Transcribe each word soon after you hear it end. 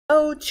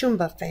Oh,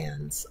 Chumba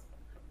fans.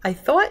 I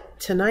thought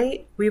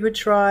tonight we would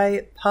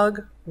try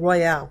Pug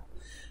Royale.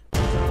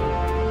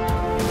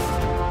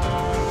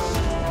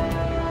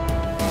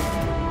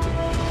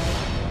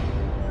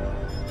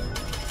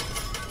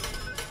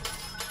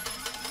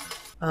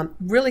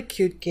 Really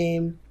cute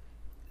game.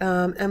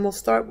 And we'll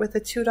start with a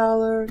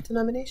 $2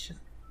 denomination.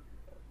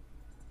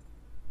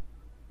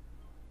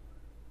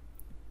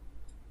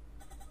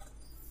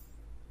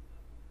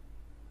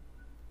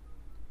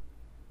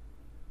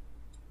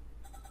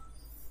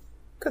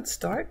 Good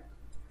start.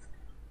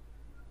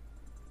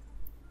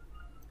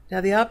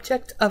 Now the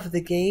object of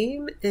the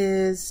game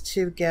is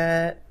to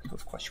get,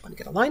 of course you want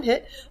to get a line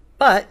hit,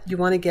 but you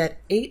want to get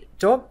 8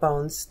 dog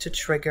bones to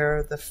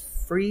trigger the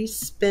free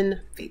spin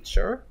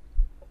feature.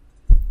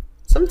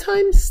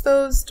 Sometimes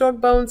those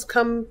dog bones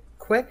come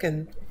quick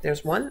and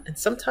there's one, and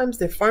sometimes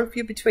they're far and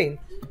few between.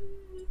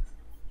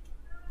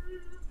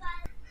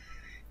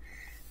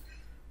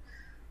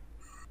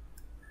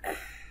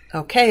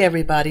 Okay,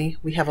 everybody,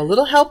 we have a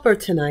little helper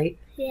tonight.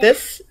 Yeah.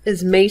 This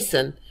is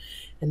Mason,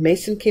 and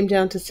Mason came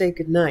down to say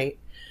goodnight,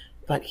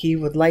 but he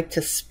would like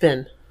to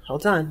spin.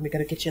 Hold on, we got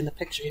to get you in the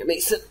picture here,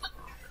 Mason.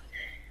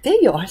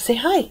 There you are. Say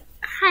hi.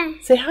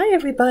 Hi. Say hi,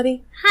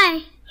 everybody.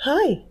 Hi.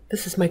 Hi.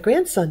 This is my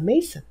grandson,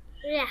 Mason.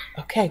 Yeah.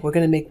 Okay, we're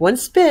going to make one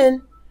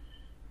spin.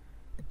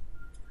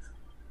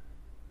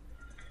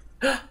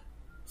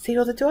 See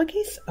all the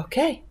doggies?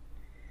 Okay.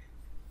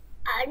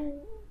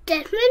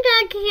 That's my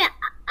doggy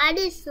I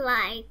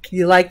dislike.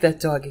 You like that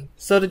doggy.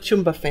 So do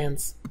Chumba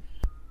fans.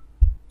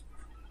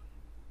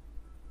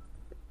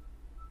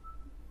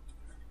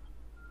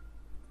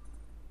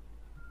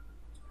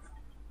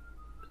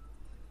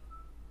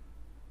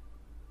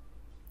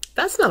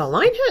 That's not a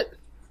line hit.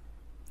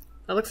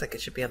 That looks like it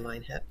should be a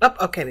line hit. Oh,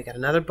 okay, we got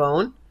another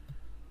bone.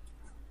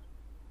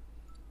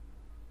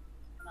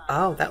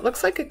 Oh, that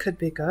looks like it could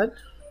be good.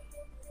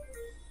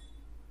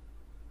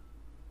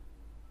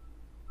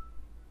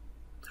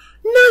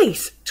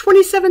 Nice!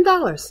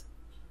 $27.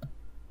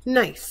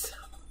 Nice.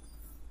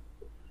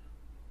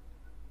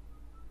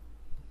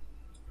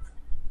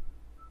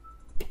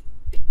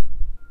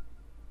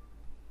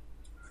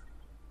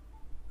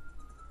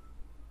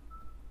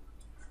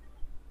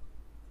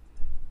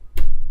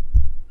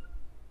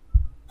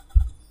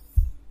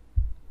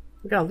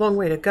 We got a long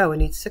way to go. We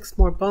need 6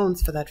 more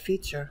bones for that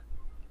feature.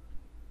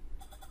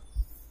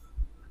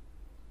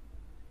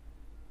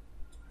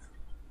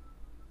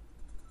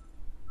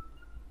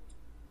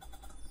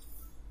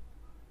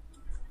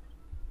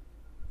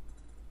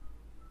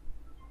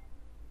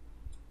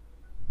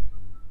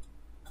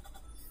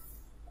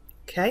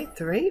 Okay,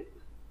 3.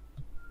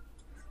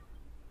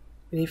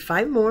 We need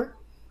 5 more.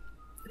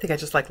 I think I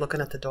just like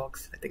looking at the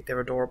dogs. I think they're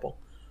adorable.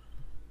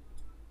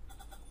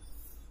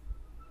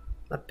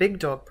 A big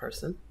dog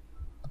person.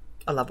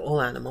 I love all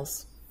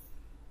animals.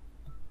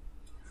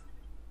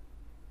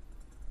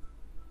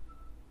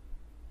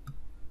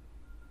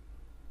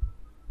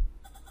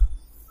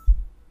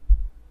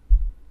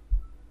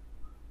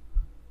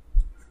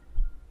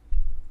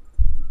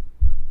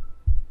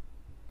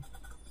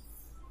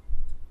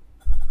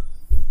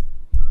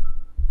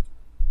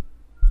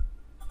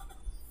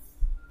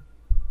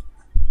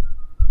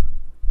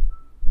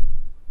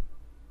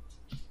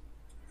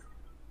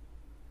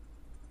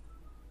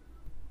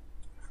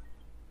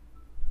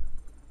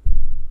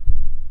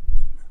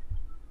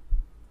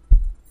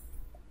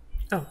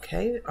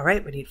 Okay, all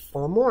right, we need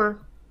 4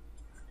 more.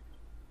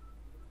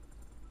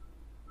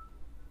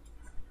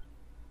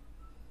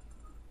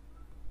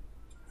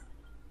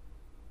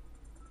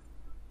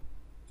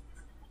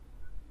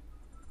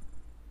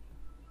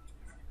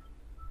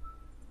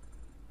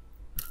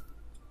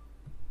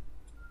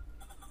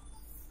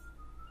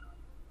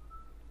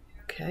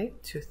 Okay,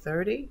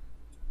 230.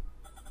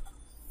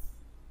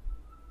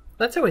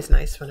 That's always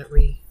nice when it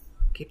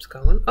keeps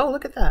going. Oh,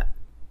 look at that.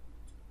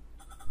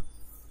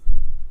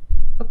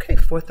 Okay,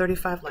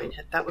 435 line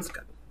hit. That was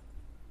good.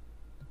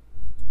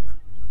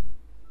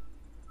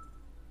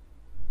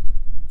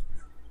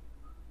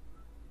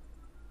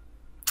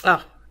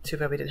 Oh, too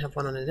bad we didn't have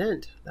one on an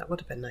end. That would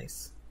have been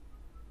nice.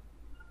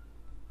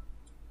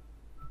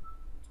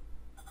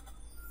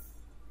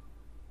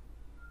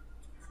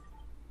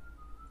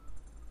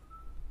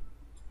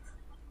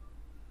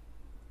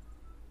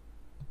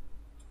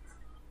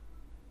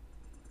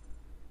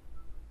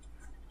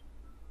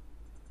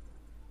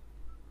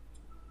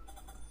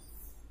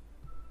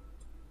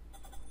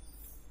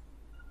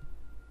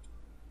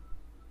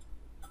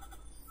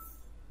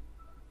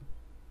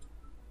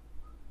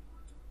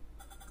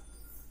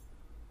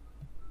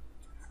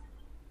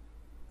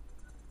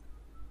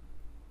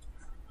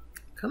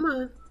 Come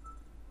on.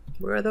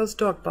 Where are those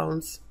dog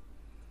bones?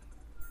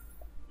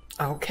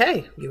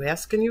 Okay, you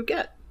ask and you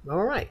get.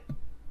 All right.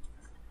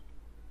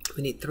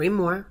 We need 3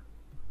 more.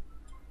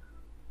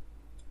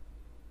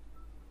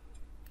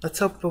 Let's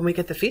hope when we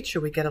get the feature,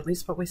 we get at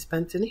least what we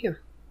spent in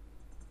here.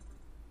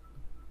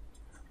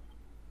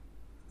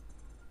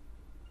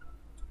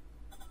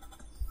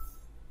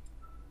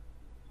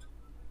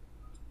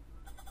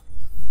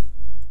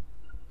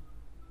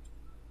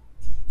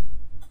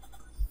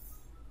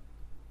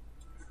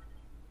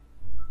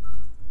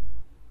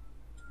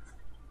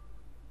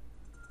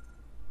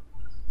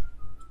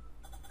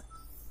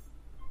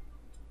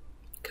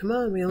 Come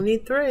on, we only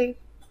need 3.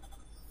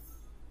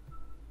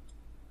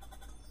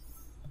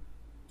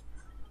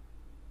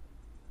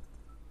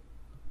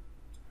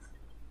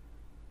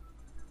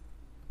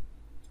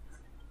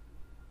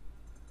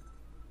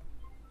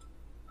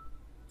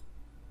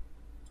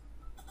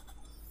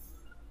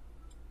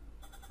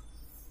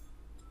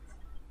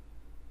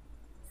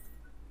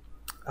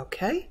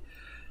 Okay,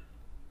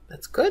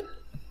 that's good.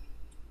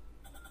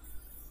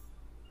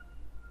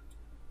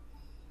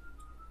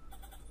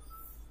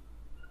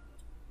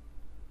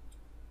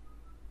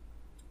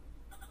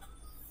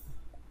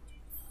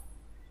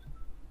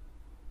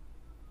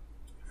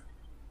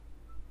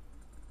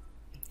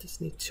 Just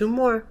need 2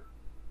 more.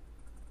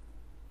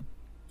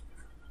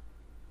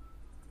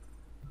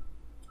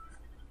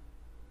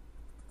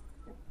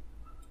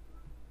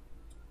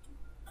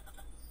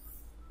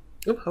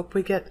 Oh, hope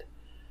we get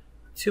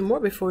 2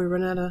 more before we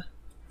run out of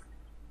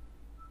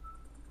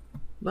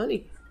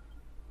money.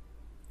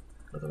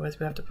 Otherwise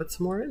we have to put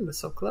some more in. We're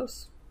so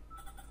close.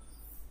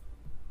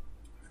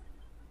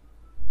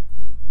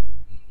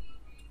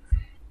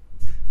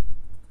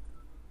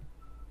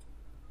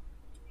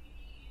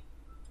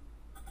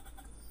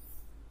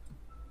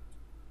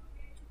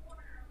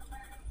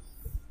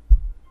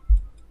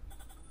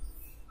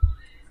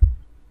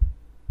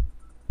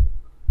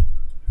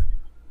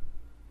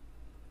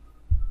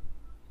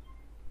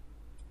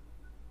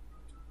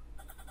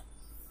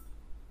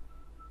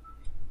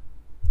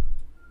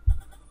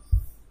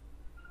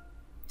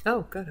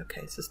 Oh, good.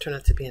 Okay, so this turned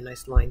out to be a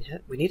nice line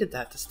hit. We needed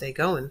that to stay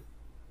going.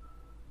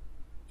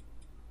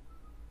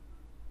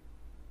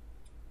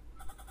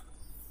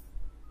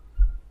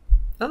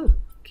 Oh,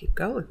 keep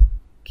going.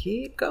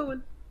 Keep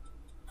going.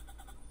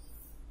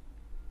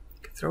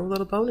 You can throw a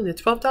little bone in the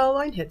 $12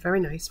 line hit.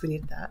 Very nice. We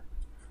needed that.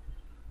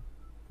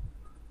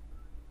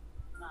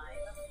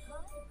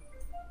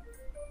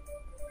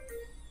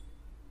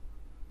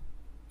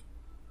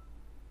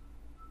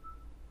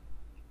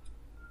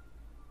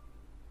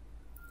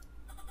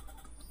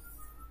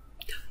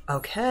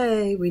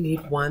 Okay, we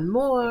need 1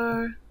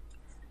 more.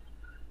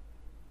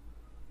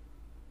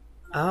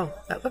 Oh,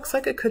 that looks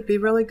like it could be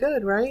really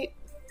good, right?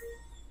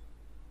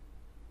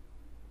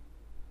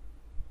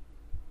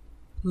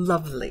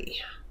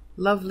 Lovely.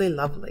 Lovely,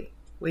 lovely.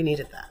 We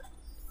needed that.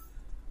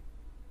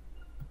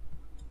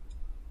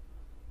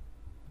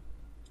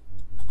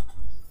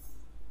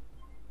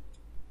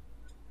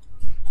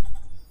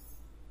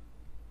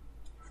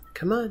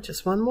 Come on,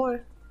 just 1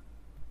 more.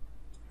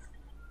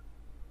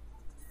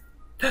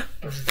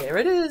 There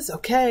it is.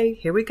 Okay,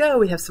 here we go.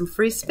 We have some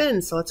free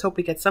spins, so let's hope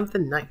we get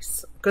something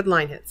nice. Good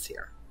line hits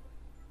here.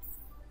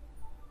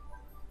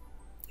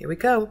 Here we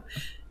go.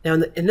 Now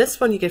in this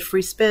one, you get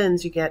free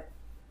spins. You get,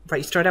 right,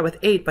 you start out with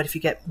 8, but if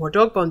you get more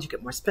dog bones, you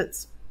get more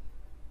spins.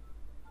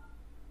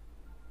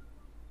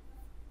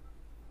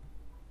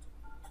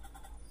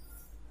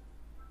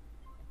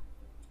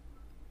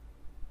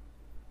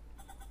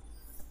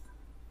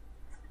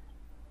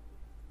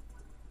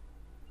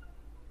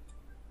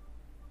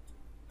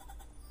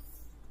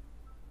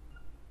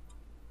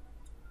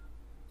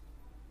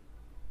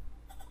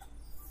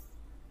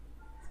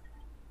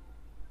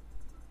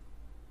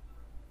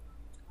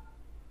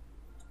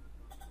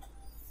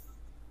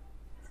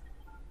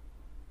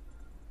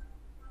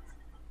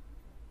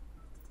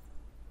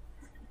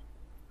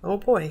 Oh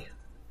boy.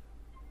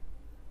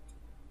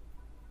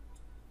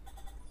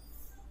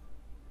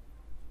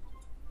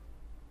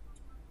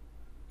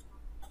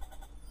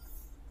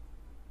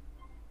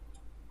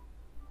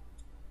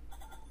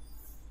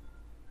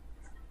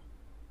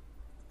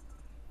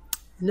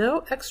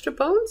 No extra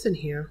bones in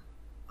here.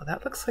 Well,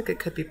 that looks like it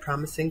could be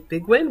promising.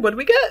 Big win. What do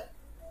we get?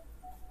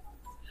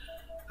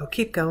 Oh,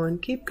 keep going.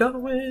 Keep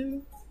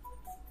going.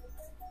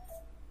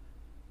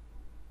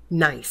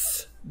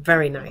 Nice.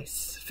 Very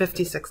nice.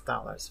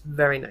 $56.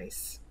 Very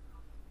nice.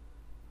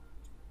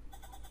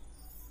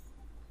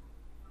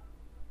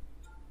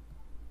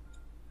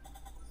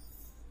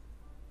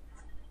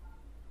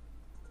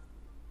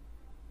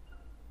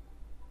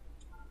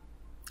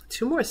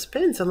 Two more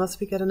spins unless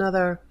we get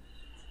another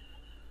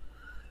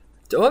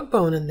dog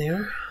bone in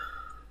there.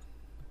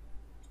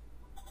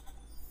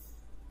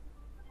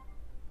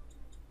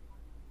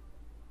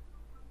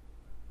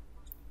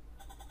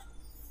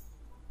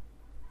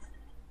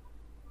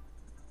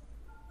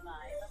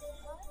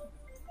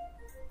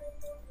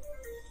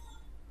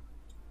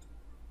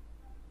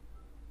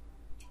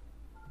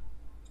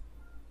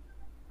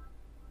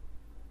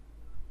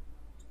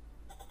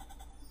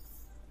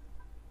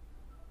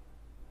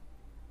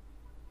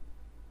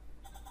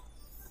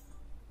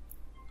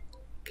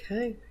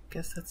 Okay, I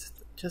guess that's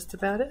just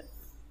about it.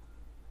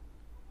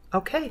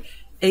 Okay,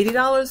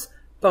 $80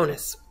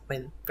 bonus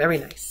win. Very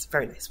nice,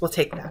 very nice. We'll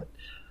take that.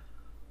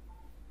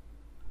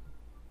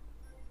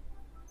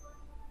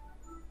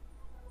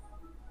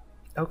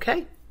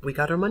 Okay, we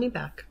got our money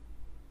back.